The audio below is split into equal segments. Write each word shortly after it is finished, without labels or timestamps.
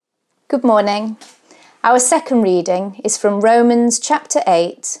Good morning. Our second reading is from Romans chapter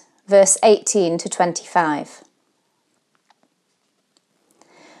 8, verse 18 to 25.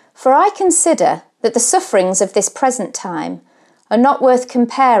 For I consider that the sufferings of this present time are not worth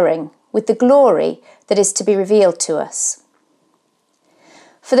comparing with the glory that is to be revealed to us.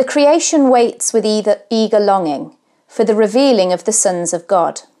 For the creation waits with eager longing for the revealing of the sons of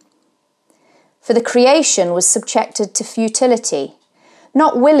God. For the creation was subjected to futility,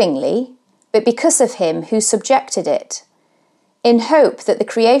 not willingly, but because of him who subjected it, in hope that the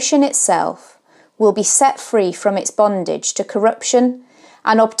creation itself will be set free from its bondage to corruption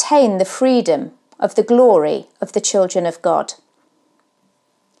and obtain the freedom of the glory of the children of God.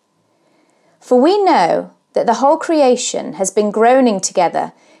 For we know that the whole creation has been groaning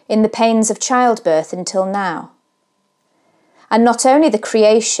together in the pains of childbirth until now. And not only the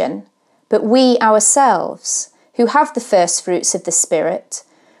creation, but we ourselves, who have the first fruits of the Spirit,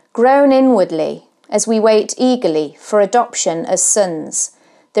 groan inwardly as we wait eagerly for adoption as sons,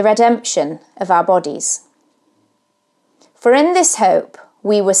 the redemption of our bodies. For in this hope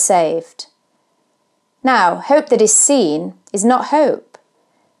we were saved. Now, hope that is seen is not hope,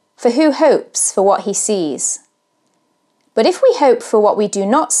 for who hopes for what he sees? But if we hope for what we do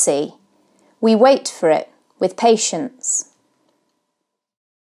not see, we wait for it with patience.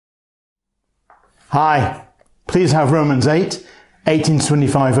 Hi, please have Romans 8, 18 to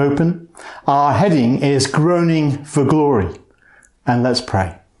 25 open. Our heading is Groaning for Glory. And let's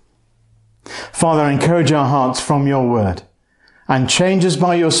pray. Father, encourage our hearts from your word and change us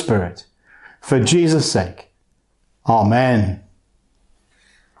by your Spirit for Jesus' sake. Amen.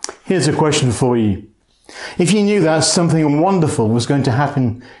 Here's a question for you. If you knew that something wonderful was going to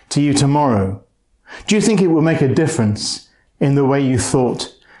happen to you tomorrow, do you think it will make a difference in the way you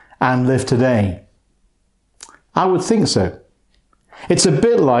thought and live today? I would think so. It's a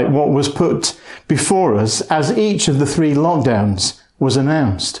bit like what was put before us as each of the 3 lockdowns was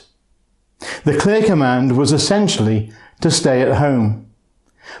announced. The clear command was essentially to stay at home.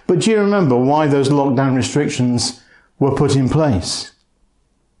 But do you remember why those lockdown restrictions were put in place?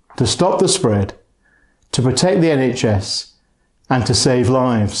 To stop the spread, to protect the NHS, and to save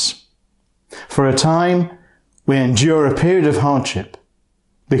lives. For a time, we endure a period of hardship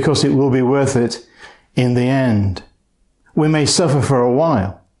because it will be worth it in the end. We may suffer for a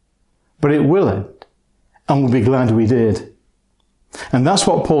while, but it will end, and we'll be glad we did. And that's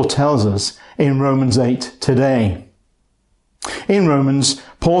what Paul tells us in Romans 8 today. In Romans,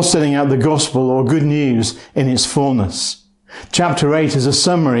 Paul's setting out the gospel or good news in its fullness. Chapter 8 is a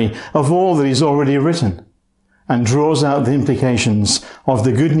summary of all that he's already written and draws out the implications of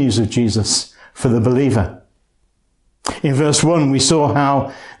the good news of Jesus for the believer. In verse 1, we saw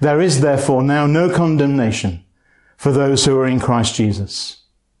how there is therefore now no condemnation for those who are in Christ Jesus.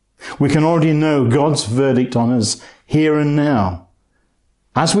 We can already know God's verdict on us here and now.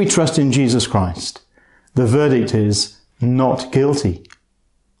 As we trust in Jesus Christ, the verdict is not guilty.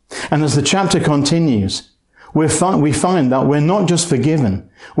 And as the chapter continues, we find that we're not just forgiven,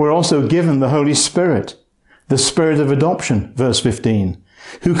 we're also given the Holy Spirit, the Spirit of adoption, verse 15,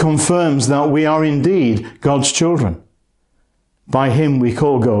 who confirms that we are indeed God's children. By him we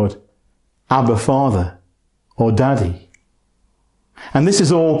call God Abba Father or Daddy. And this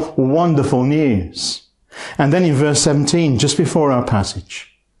is all wonderful news. And then in verse 17, just before our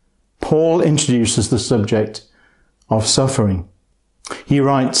passage, Paul introduces the subject of suffering. He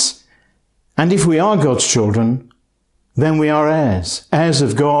writes, "And if we are God's children, then we are heirs, heirs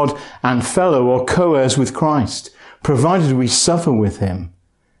of God and fellow or co-heirs with Christ, provided we suffer with him,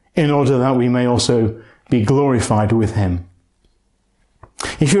 in order that we may also be glorified with him."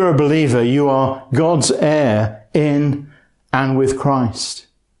 If you're a believer, you are God's heir in and with Christ.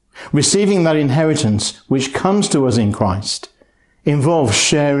 Receiving that inheritance which comes to us in Christ involves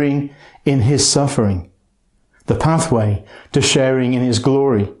sharing in his suffering, the pathway to sharing in his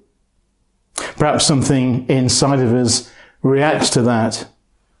glory. Perhaps something inside of us reacts to that.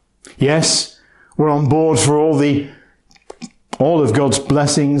 Yes, we're on board for all of God's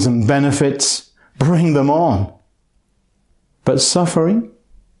blessings and benefits. Bring them on. But suffering?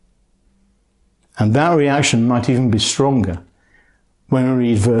 And that reaction might even be stronger when we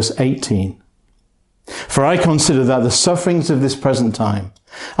read verse 18. "For I consider that the sufferings of this present time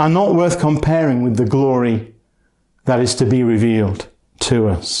are not worth comparing with the glory that is to be revealed to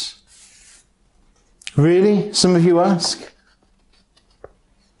us." Really? Some of you ask?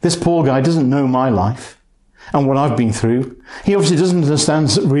 This Paul guy doesn't know my life and what I've been through. He obviously doesn't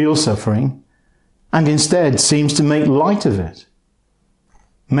understand real suffering and instead seems to make light of it.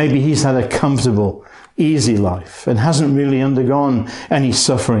 Maybe he's had a comfortable, easy life and hasn't really undergone any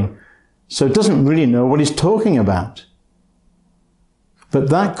suffering so doesn't really know what he's talking about. But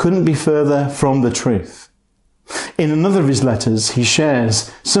that couldn't be further from the truth. In another of his letters, he shares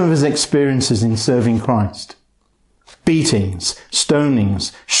some of his experiences in serving Christ. Beatings,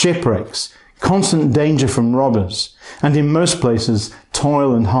 stonings, shipwrecks, constant danger from robbers, and in most places,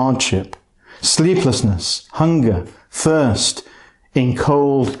 toil and hardship, sleeplessness, hunger, thirst, in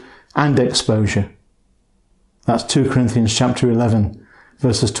cold and exposure. That's 2 Corinthians chapter 11,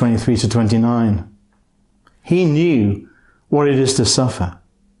 verses 23 to 29. He knew what it is to suffer.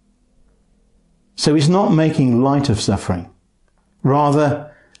 So he's not making light of suffering.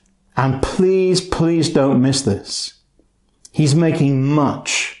 Rather, and please don't miss this, he's making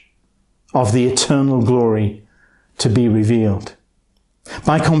much of the eternal glory to be revealed.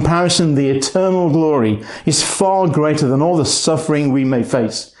 By comparison, the eternal glory is far greater than all the suffering we may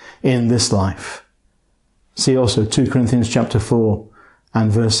face in this life. See also 2 Corinthians chapter 4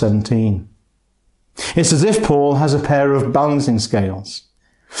 and verse 17. It's as if Paul has a pair of balancing scales.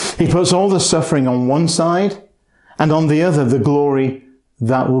 He puts all the suffering on one side, and on the other the glory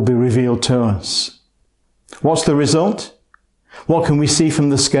that will be revealed to us. What's the result? What can we see from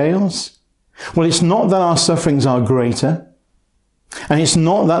the scales? Well, it's not that our sufferings are greater, and it's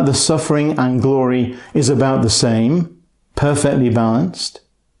not that the suffering and glory is about the same, perfectly balanced.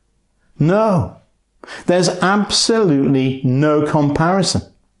 No, there's absolutely no comparison.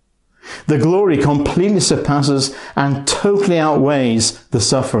 The glory completely surpasses and totally outweighs the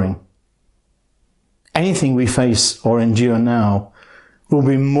suffering. Anything we face or endure now will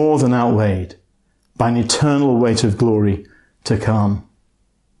be more than outweighed by an eternal weight of glory to come.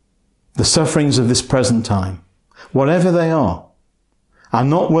 The sufferings of this present time, whatever they are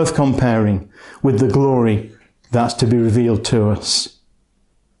not worth comparing with the glory that's to be revealed to us,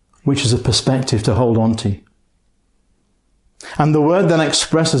 which is a perspective to hold on to. And the word that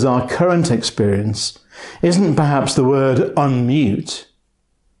expresses our current experience isn't perhaps the word unmute,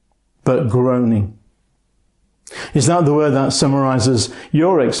 but groaning. Is that the word that summarizes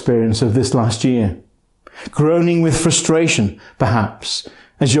your experience of this last year? Groaning with frustration, perhaps,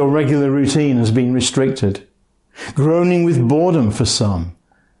 as your regular routine has been restricted. Groaning with boredom for some,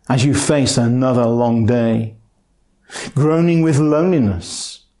 as you face another long day. Groaning with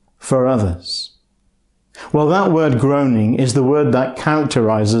loneliness for others. Well, that word groaning is the word that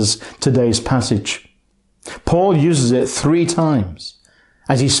characterizes today's passage. Paul uses it 3 times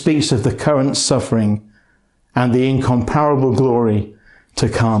as he speaks of the current suffering and the incomparable glory to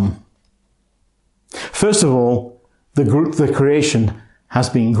come. First of all, the creation has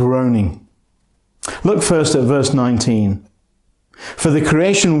been groaning. Look first at verse 19. For the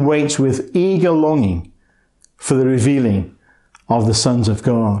creation waits with eager longing for the revealing of the sons of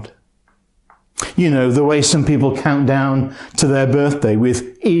God. You know, the way some people count down to their birthday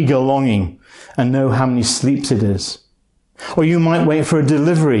with eager longing and know how many sleeps it is. Or you might wait for a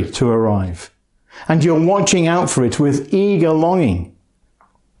delivery to arrive, and you're watching out for it with eager longing,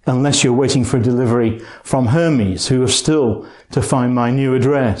 unless you're waiting for a delivery from Hermes, who have still to find my new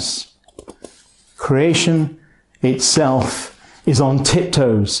address. Creation itself is on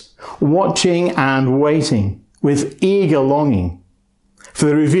tiptoes, watching and waiting with eager longing for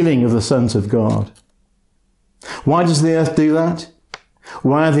the revealing of the sons of God. Why does the earth do that?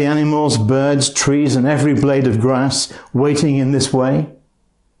 Why are the animals, birds, trees, and every blade of grass waiting in this way?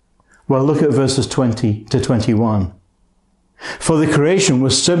 Well, look at verses 20 to 21. For the creation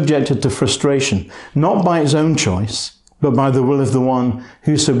was subjected to frustration, not by its own choice, but by the will of the one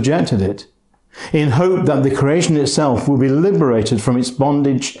who subjected it, in hope that the creation itself will be liberated from its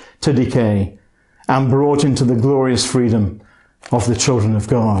bondage to decay and brought into the glorious freedom of the children of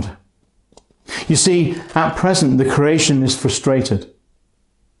God. You see, at present the creation is frustrated.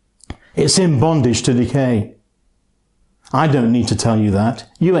 It's in bondage to decay. I don't need to tell you that.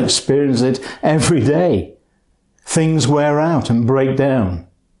 You experience it every day. Things wear out and break down.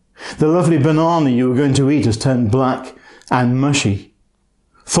 The lovely banana you were going to eat has turned black and mushy.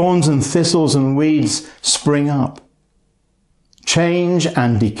 Thorns and thistles and weeds spring up. Change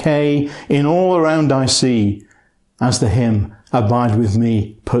and decay in all around I see, as the hymn Abide With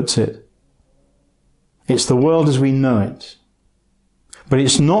Me puts it. It's the world as we know it, but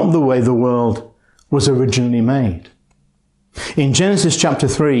it's not the way the world was originally made. In Genesis chapter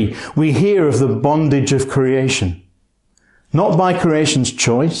 3, we hear of the bondage of creation, not by creation's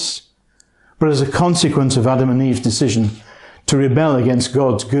choice, but as a consequence of Adam and Eve's decision to rebel against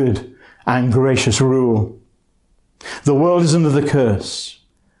God's good and gracious rule. The world is under the curse,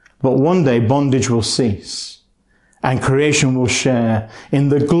 but one day bondage will cease, and creation will share in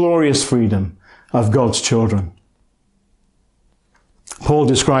the glorious freedom of God's children. Paul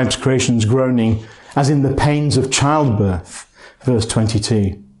describes creation's groaning as in the pains of childbirth, verse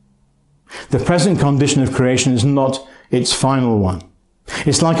 22. The present condition of creation is not its final one.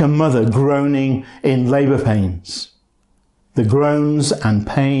 It's like a mother groaning in labour pains. The groans and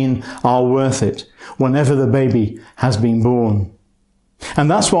pain are worth it whenever the baby has been born. And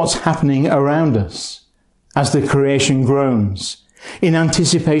that's what's happening around us as the creation groans in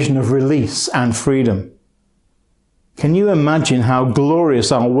anticipation of release and freedom. Can you imagine how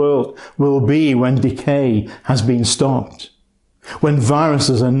glorious our world will be when decay has been stopped? When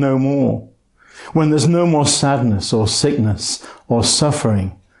viruses are no more? When there's no more sadness or sickness or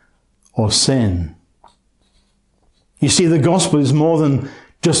suffering or sin? You see, the gospel is more than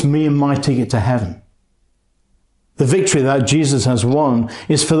just me and my ticket to heaven. The victory that Jesus has won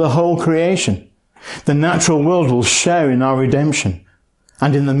is for the whole creation. The natural world will share in our redemption.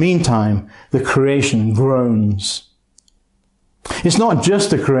 And in the meantime, the creation groans. It's not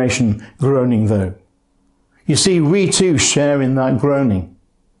just the creation groaning, though. You see, we too share in that groaning.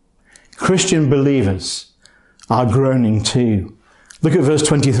 Christian believers are groaning too. Look at verse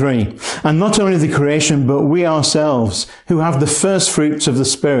 23. And not only the creation, but we ourselves, who have the first fruits of the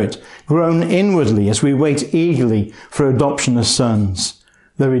Spirit, groan inwardly as we wait eagerly for adoption as sons,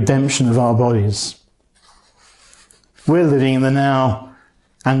 the redemption of our bodies. We're living in the now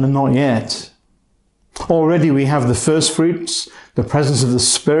and the not yet. Already we have the first fruits, the presence of the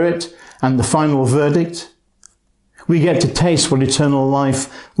Spirit, and the final verdict. We get to taste what eternal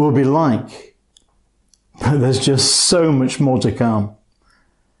life will be like. But there's just so much more to come.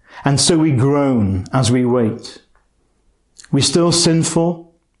 And so we groan as we wait. We're still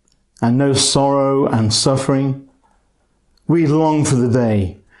sinful and know sorrow and suffering. We long for the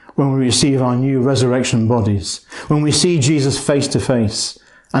day when we receive our new resurrection bodies, when we see Jesus face to face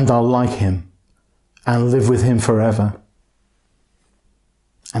and are like him and live with him forever.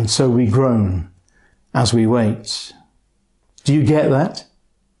 And so we groan as we wait. Do you get that?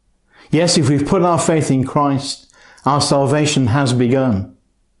 Yes, if we've put our faith in Christ, our salvation has begun.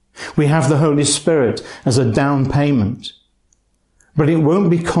 We have the Holy Spirit as a down payment. But it won't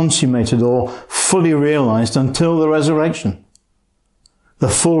be consummated or fully realized until the resurrection, the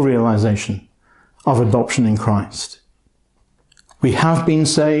full realization of adoption in Christ. We have been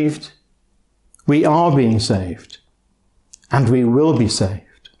saved, we are being saved, and we will be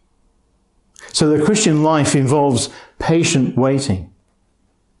saved. So the Christian life involves patient waiting.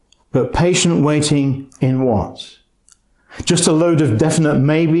 But patient waiting in what? Just a load of definite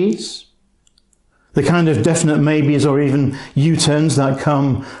maybes? The kind of definite maybes or even U-turns that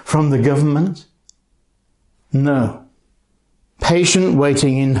come from the government? No. Patient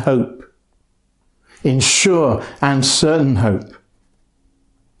waiting in hope. In sure and certain hope.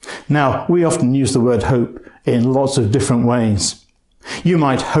 Now, we often use the word hope in lots of different ways. You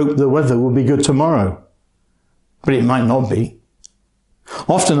might hope the weather will be good tomorrow, but it might not be.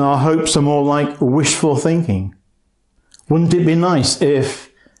 Often our hopes are more like wishful thinking. Wouldn't it be nice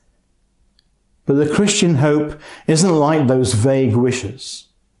if... But the Christian hope isn't like those vague wishes,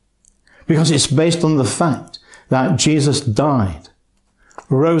 because it's based on the fact that Jesus died,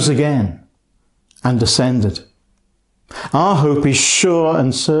 rose again, and ascended. Our hope is sure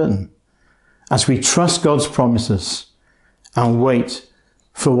and certain as we trust God's promises and wait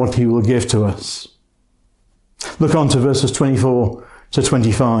for what he will give to us. Look on to verses 24 to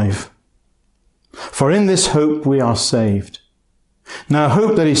 25. For in this hope we are saved. Now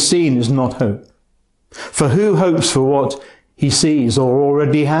hope that is seen is not hope. For who hopes for what he sees or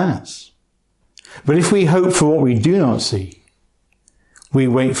already has? But if we hope for what we do not see, we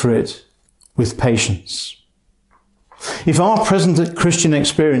wait for it with patience. If our present Christian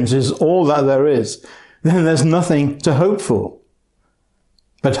experience is all that there is, then there's nothing to hope for.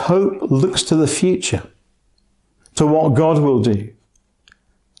 But hope looks to the future, to what God will do,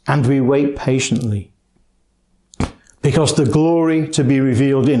 and we wait patiently, because the glory to be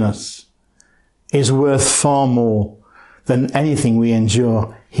revealed in us is worth far more than anything we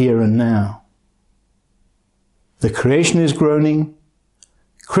endure here and now. The creation is groaning,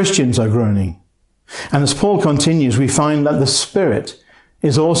 Christians are groaning, and as Paul continues, we find that the Spirit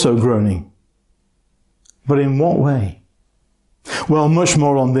is also groaning. But in what way? Well, much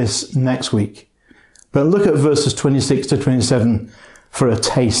more on this next week. But look at verses 26 to 27 for a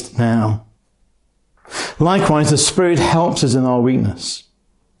taste now. Likewise, the Spirit helps us in our weakness.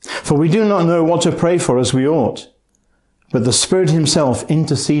 For we do not know what to pray for as we ought. But the Spirit himself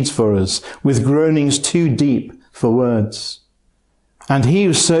intercedes for us with groanings too deep for words. And he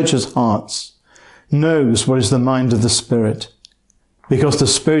who searches hearts knows what is the mind of the Spirit, because the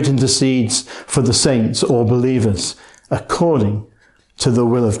Spirit intercedes for the saints or believers according to the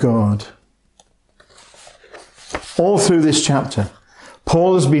will of God. All through this chapter,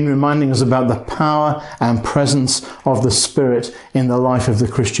 Paul has been reminding us about the power and presence of the Spirit in the life of the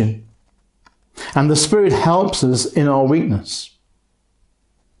Christian. And the Spirit helps us in our weakness.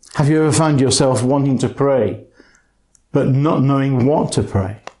 Have you ever found yourself wanting to pray, but not knowing what to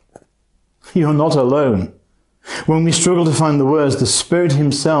pray? You're not alone. When we struggle to find the words, the Spirit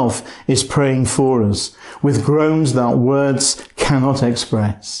himself is praying for us with groans that words cannot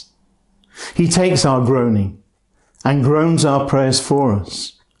express. He takes our groaning and groans our prayers for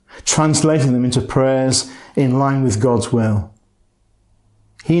us, translating them into prayers in line with God's will.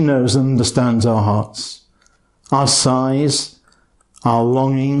 He knows and understands our hearts, our sighs, our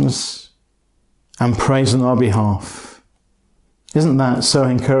longings, and prays on our behalf. Isn't that so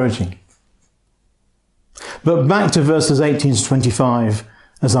encouraging? But back to verses 18 to 25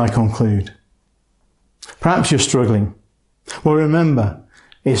 as I conclude. Perhaps you're struggling. Well, remember,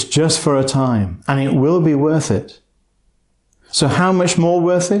 it's just for a time, and it will be worth it. So how much more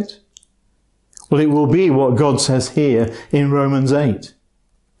worth it? Well, it will be what God says here in Romans 8.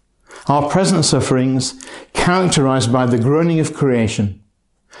 Our present sufferings, characterized by the groaning of creation,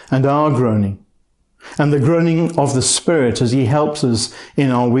 and our groaning, and the groaning of the Spirit as he helps us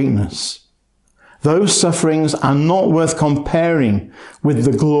in our weakness. Those sufferings are not worth comparing with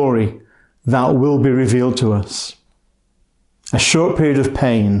the glory that will be revealed to us. A short period of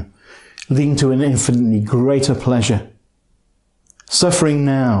pain leading to an infinitely greater pleasure. Suffering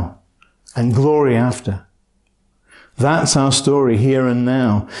now and glory after. That's our story here and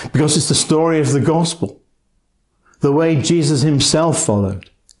now, because it's the story of the gospel. The way Jesus himself followed.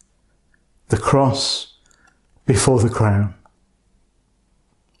 The cross before the crown.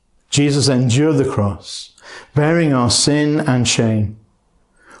 Jesus endured the cross, bearing our sin and shame,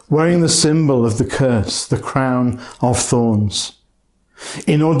 wearing the symbol of the curse, the crown of thorns,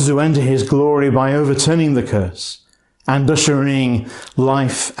 in order to enter his glory by overturning the curse and ushering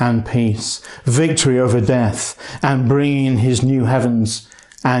life and peace, victory over death, and bringing in his new heavens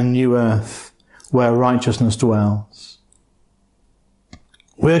and new earth where righteousness dwells.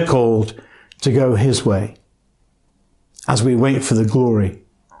 We're called to go his way as we wait for the glory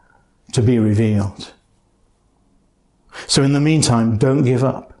to be revealed. So in the meantime, don't give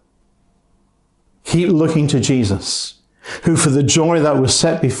up. Keep looking to Jesus, who for the joy that was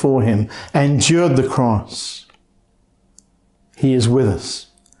set before him endured the cross. He is with us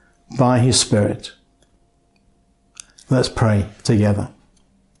by his Spirit. Let's pray together.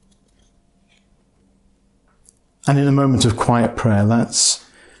 And in a moment of quiet prayer, let's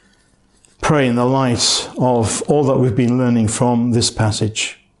pray in the light of all that we've been learning from this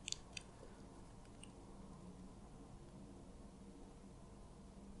passage.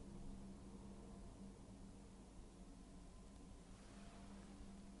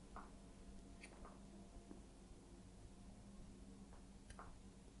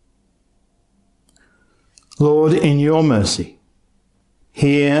 Lord, in your mercy,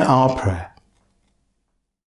 hear our prayer.